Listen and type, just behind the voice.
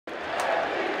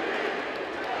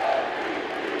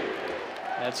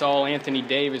That's all Anthony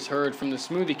Davis heard from the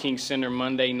Smoothie King Center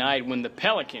Monday night when the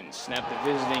Pelicans snapped the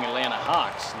visiting Atlanta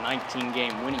Hawks'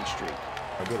 19-game winning streak.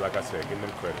 Good, like I said, give them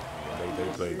credit. They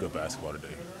played good basketball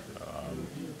today,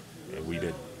 and we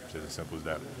did. It's just as simple as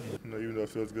that. Even though it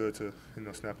feels good to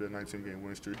snap that 19-game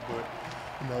win streak, but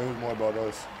it was more about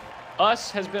us.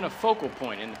 Us has been a focal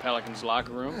point in the Pelicans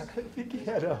locker room. I think he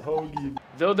had a hoagie.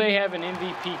 Though they have an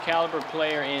MVP caliber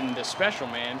player in the special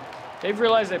man, they've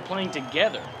realized that playing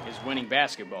together is winning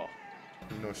basketball.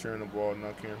 Sharing the ball,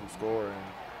 not caring who score,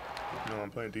 and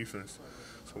I'm playing defense.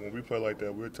 So when we play like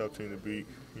that, we're a tough team to beat.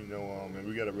 And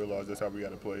we got to realize that's how we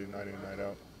got to play night in, night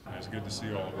out. It's good to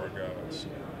see all of our guys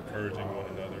encouraging one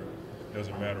another. It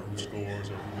doesn't matter who scores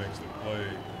or who makes the play.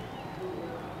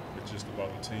 It's just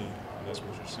about the team, and that's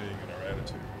what you're seeing in our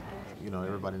attitude.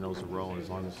 Everybody knows the role, as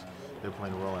long as they're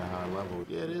playing the role at a high level.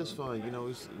 Yeah, it is fun.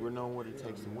 We're knowing what it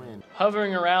takes to win.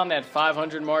 Hovering around that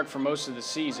 500 mark for most of the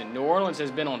season, New Orleans has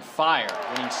been on fire,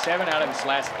 winning 7 out of its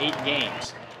last 8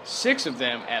 games, 6 of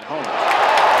them at home. The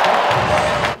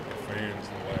fans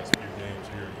in the last few games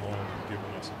here at home have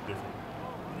given us a different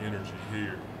energy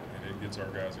here, and it gets our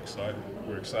guys excited.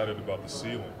 We're excited about the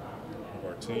ceiling of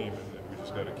our team, and we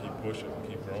just got to keep pushing and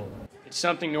keep growing. It's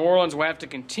something New Orleans will have to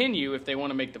continue if they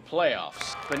want to make the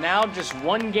playoffs. But now, just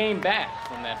 1 game back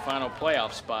from that final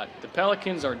playoff spot, the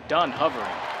Pelicans are done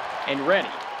hovering and ready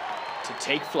to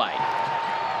take flight.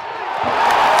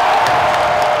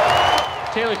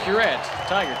 Taylor Curet,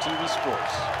 Tiger TV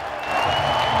Sports.